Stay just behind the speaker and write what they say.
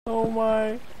Oh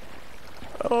my.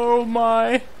 Oh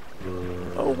my.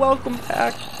 Oh, welcome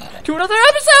back to another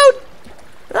episode!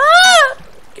 Ah!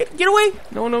 Get away!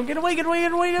 No, no, get away, get away,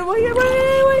 get away, get away, get away,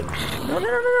 get away! No, no,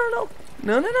 no, no, no, no.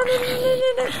 No, no, no, no, no, no,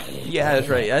 no, no. Yeah, that's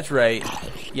right, that's right.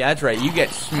 Yeah, that's right, you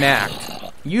get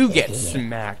smacked. You get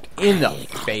smacked in the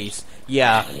face.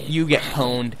 Yeah, you get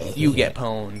pwned. You get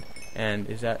pwned. And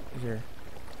is there... I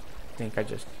think I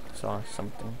just saw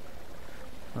something.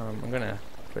 I'm gonna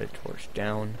put a torch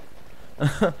down.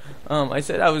 I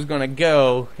said I was gonna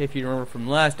go, if you remember from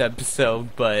last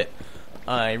episode, but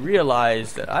I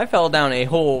realized that I fell down a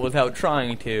hole without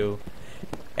trying to,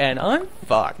 and I'm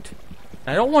fucked.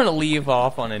 I don't want to leave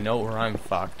off on a note where I'm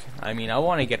fucked. I mean, I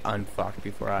want to get unfucked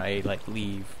before I, like,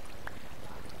 leave.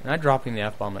 I'm not dropping the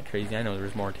F-bomb like crazy. I know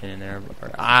there's more tin in there,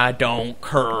 but I don't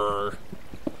care.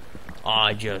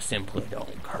 I just simply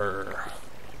don't care.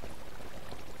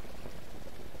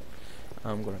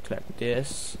 I'm gonna collect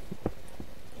this.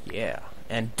 Yeah.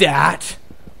 And that!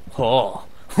 Oh.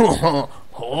 Oh.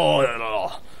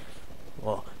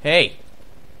 Hey!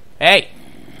 Hey!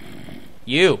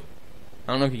 You!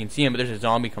 I don't know if you can see him, but there's a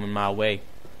zombie coming my way.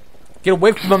 Get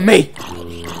away from me!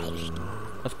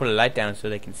 Let's put a light down so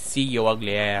they can see your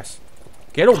ugly ass.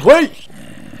 Get away!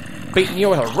 Beating you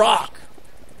with a rock!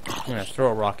 I'm gonna throw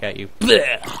a rock at you.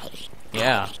 Blech!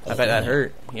 Yeah, I bet that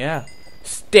hurt. Yeah.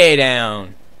 Stay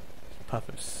down! Puff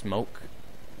of smoke.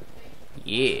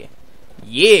 Yeah.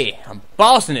 Yeah! I'm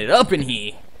bossing it up in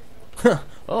here! Huh.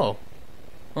 Oh.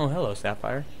 Oh, hello,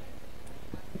 Sapphire.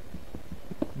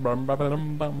 Well,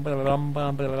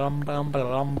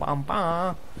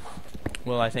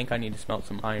 I think I need to smelt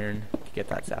some iron to get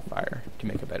that sapphire to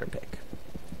make a better pick.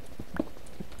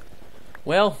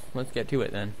 Well, let's get to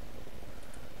it then.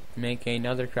 Make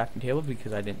another crafting table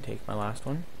because I didn't take my last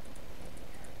one.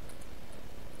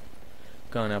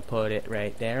 Gonna put it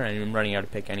right there, and I'm running out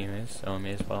of pick anyways, so I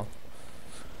may as well.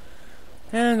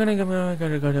 And I'm gonna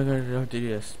go do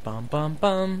this. Bum bum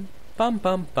bum bum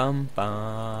bum bum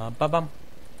bum bum bum.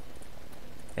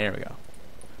 There we go.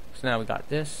 So now we got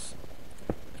this.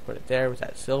 Let's put it there with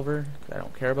that silver, because I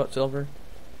don't care about silver.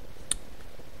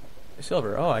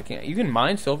 Silver. Oh, I can't. You can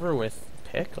mine silver with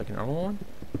pick, like a normal one.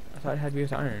 I thought it had to be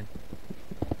with iron.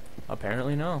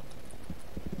 Apparently no.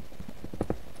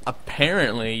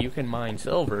 Apparently you can mine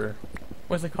silver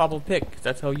with a cobbled pick, because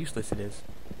that's how useless it is.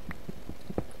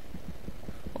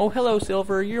 Oh, hello,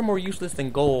 silver. You're more useless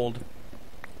than gold.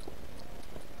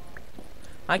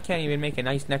 I can't even make a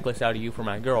nice necklace out of you for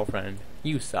my girlfriend.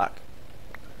 You suck.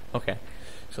 Okay,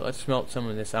 so let's smelt some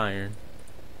of this iron.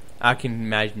 I can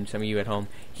imagine some of you at home.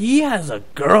 He has a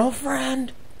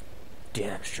girlfriend?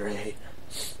 Damn straight.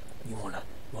 You wanna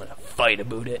fight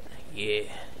about it? Yeah,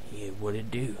 what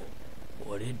it do?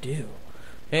 What it do?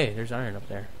 Hey, there's iron up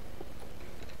there.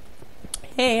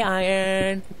 Hey,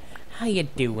 iron. How you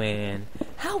doing?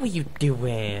 How are you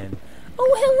doing?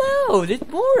 Oh, hello. There's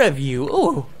more of you.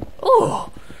 Oh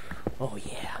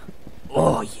yeah.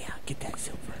 Oh yeah. Get that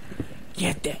silver.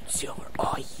 Get that silver.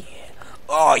 Oh yeah.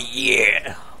 Oh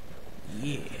yeah.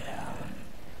 Yeah.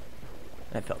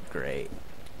 That felt great.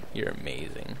 You're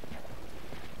amazing.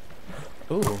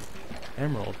 Ooh,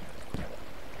 emerald.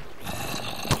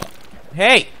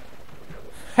 Hey!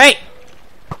 Hey!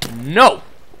 No!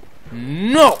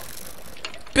 No!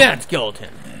 Bad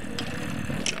skeleton!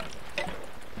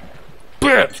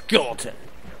 Bad skeleton!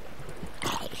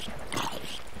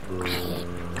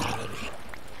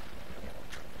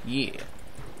 Yeah.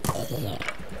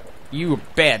 You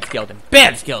bad skeleton.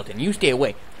 Bad skeleton! You stay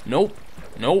away. Nope.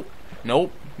 Nope.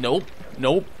 Nope. Nope.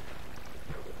 Nope.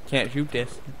 Can't shoot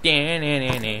this. Can't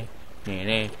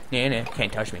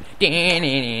touch me.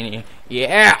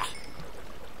 Yeah!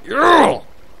 Yeah!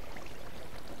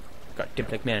 Got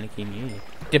diplomatic immunity.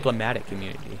 Diplomatic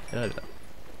immunity.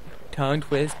 Tongue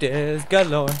twisters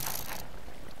galore.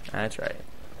 That's right.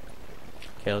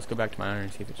 Okay, let's go back to my iron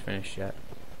and see if it's finished yet.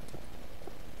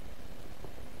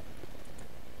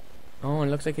 Oh, it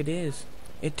looks like it is.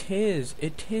 It is.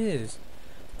 It is.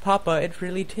 Papa, it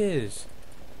really tis.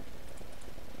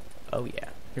 Oh yeah.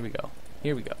 Here we go.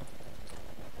 Here we go.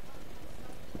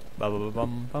 Bum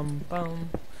bum bum bum.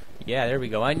 Yeah, there we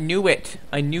go. I knew it.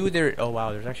 I knew there. Oh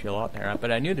wow, there's actually a lot there,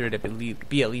 but I knew there'd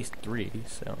be at least 3.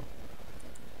 So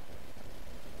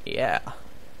yeah,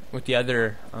 with the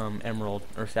other emerald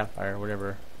or sapphire,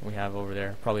 whatever we have over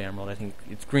there, probably emerald. I think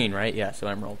it's green, right? Yeah, so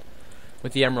emerald.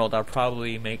 With the emerald, I'll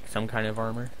probably make some kind of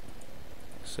armor,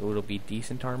 so it'll be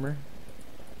decent armor.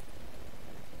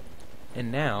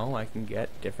 And now I can get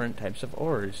different types of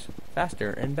ores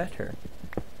faster and better.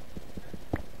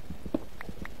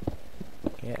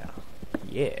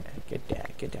 Yeah, get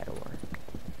that ore.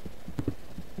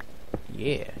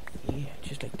 Yeah, yeah,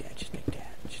 just like that, just like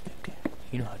that, just like that.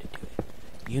 You know how to do it.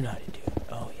 You know how to do it.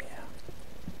 Oh, yeah.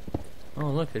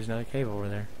 Oh, look, there's another cave over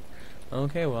there.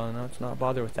 Okay, well, let's not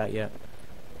bother with that yet.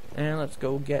 And let's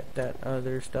go get that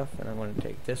other stuff, and I'm going to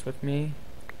take this with me.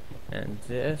 And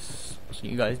this, so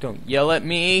you guys don't yell at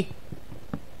me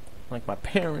like my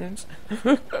parents.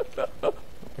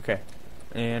 Okay,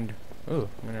 and ooh,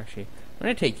 I'm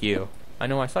gonna take you. I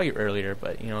know I saw you earlier,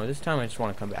 but you know this time I just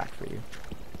want to come back for you.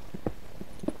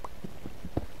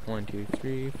 1, 2,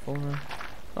 3, 4.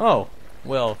 Oh,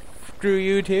 well, screw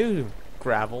you too,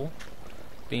 gravel,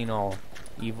 being all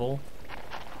evil.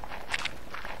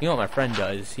 You know what my friend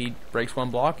does? He breaks one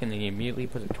block and then he immediately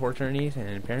puts a torch underneath,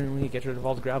 and apparently he gets rid of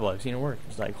all the gravel. I've seen it work.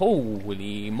 It's like,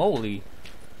 holy moly.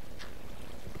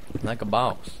 Like a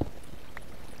boss.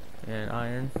 And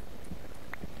iron.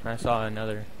 I saw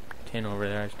another tin over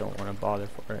there. I just don't want to bother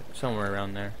for it. Somewhere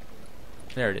around there.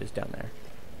 There it is, down there.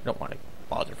 I don't want to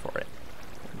bother for it.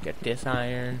 Get this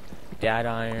iron, that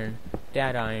iron,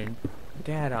 that iron,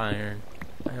 that iron.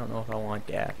 I don't know if I want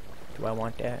that. Do I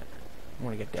want that? I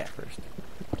want to get that first.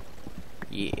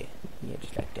 Yeah, yeah,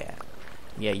 just like that.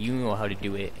 Yeah, you know how to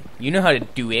do it. You know how to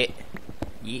do it.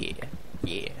 Yeah,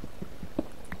 yeah.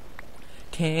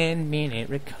 10-minute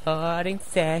recording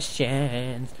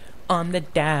sessions on the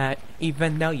dot,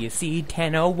 even though you see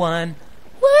 10:01.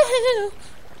 Woohoo!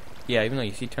 Yeah, even though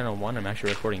you see 10:01, I'm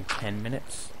actually recording 10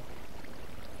 minutes.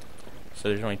 So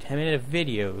there's only 10 minutes of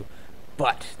video,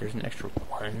 but there's an extra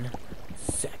 1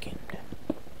 second.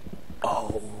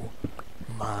 Oh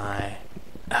my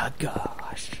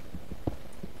gosh.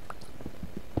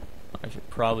 I should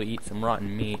probably eat some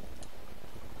rotten meat.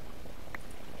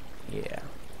 Yeah,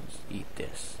 let's eat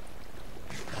this.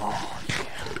 Oh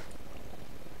yeah.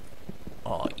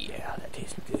 Oh yeah, that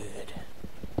tastes good.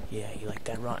 Yeah, you like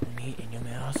that rotten meat in your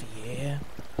mouth? Yeah?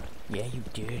 Yeah, you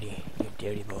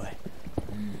dirty boy.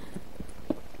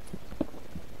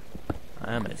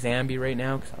 I'm a zombie right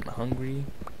now because I'm hungry.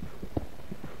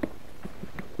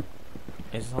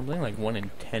 It's something like 1 in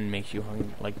 10 makes you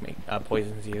hungry, like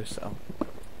poisons you, so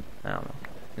I don't know.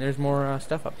 And there's more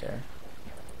stuff up there.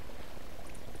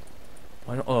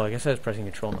 Oh, I guess I was pressing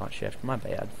Control, not Shift. My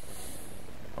bad.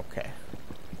 Okay,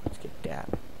 let's get that.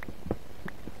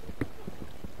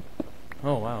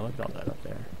 Oh wow, look at all that up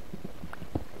there.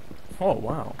 Oh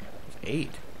wow, it's 8.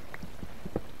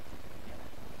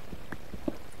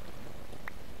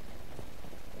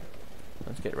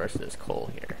 Let's get the rest of this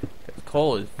coal here. Because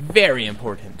coal is very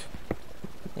important.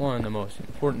 One of the most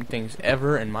important things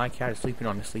ever, and my cat is sleeping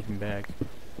on a sleeping bag.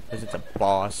 Because it's a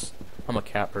boss. I'm a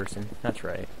cat person. That's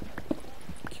right.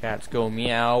 Cats go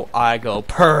meow, I go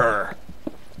purr.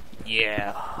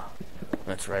 Yeah.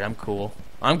 That's right, I'm cool.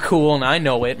 I'm cool, and I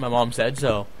know it. My mom said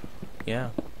so.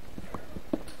 Yeah.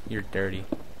 You're dirty.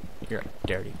 You're a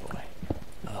dirty boy.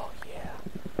 Oh, yeah.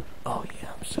 Oh,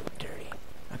 yeah, I'm so dirty.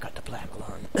 I got the black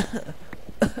lung.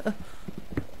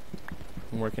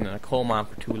 I'm working in a coal mine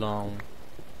for too long.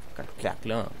 Got the black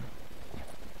lung.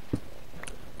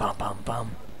 Bum bum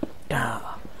bum.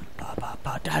 Da. Ba ba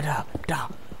ba da da da.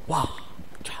 Wah.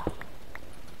 Cha.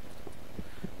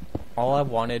 All I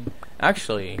wanted,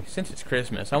 actually, since it's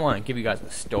Christmas, I want to give you guys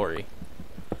a story.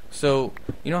 So,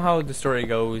 you know how the story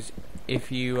goes?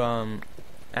 If you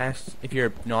if you're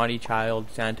a naughty child,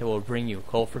 Santa will bring you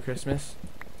coal for Christmas.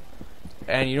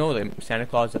 And you know the Santa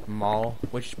Claus at the mall,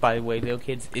 which, by the way, little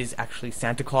kids, is actually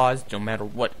Santa Claus, no matter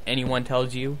what anyone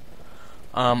tells you.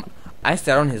 I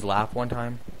sat on his lap one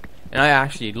time, and I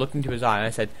actually looked into his eye, and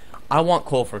I said, I want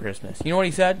coal for Christmas. You know what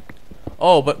he said?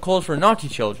 Oh, but coal's for naughty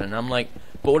children. I'm like,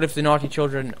 but what if the naughty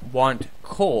children want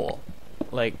coal?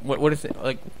 Like, what if,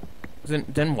 like,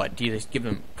 then what? Do you just give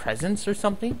them presents or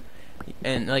something?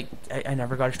 And, like, I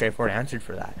never got a straightforward answer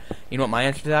for that. You know what my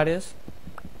answer to that is?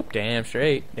 Damn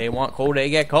straight. They want coal, they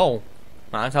get coal.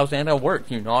 That's how Santa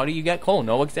works. You naughty, you get coal.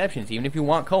 No exceptions, even if you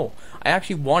want coal. I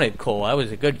actually wanted coal. I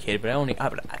was a good kid, but I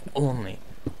only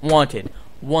wanted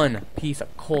 1 piece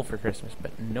of coal for Christmas.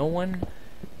 But no one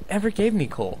ever gave me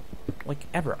coal. Like,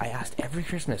 ever. I asked every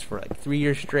Christmas for, like, 3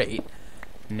 years straight.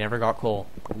 Never got coal.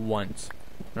 Once.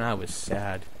 And I was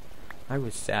sad. I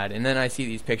was sad. And then I see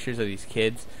these pictures of these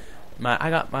kids. My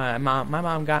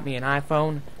mom got me an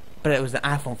iPhone, but it was an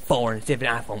iPhone 4 instead of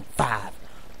an iPhone 5.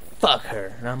 Fuck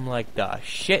her. And I'm like, the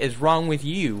shit is wrong with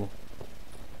you?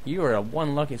 You are a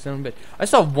one lucky son of a bitch. I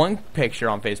saw one picture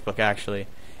on Facebook, actually.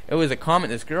 It was a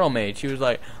comment this girl made. She was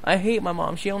like, I hate my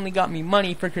mom. She only got me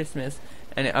money for Christmas.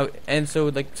 And so,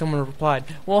 like, someone replied,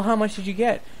 well, how much did you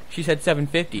get? She said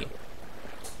 $750.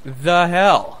 The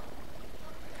hell?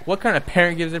 What kind of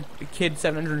parent gives a kid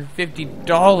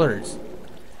 $750?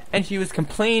 And she was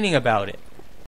complaining about it.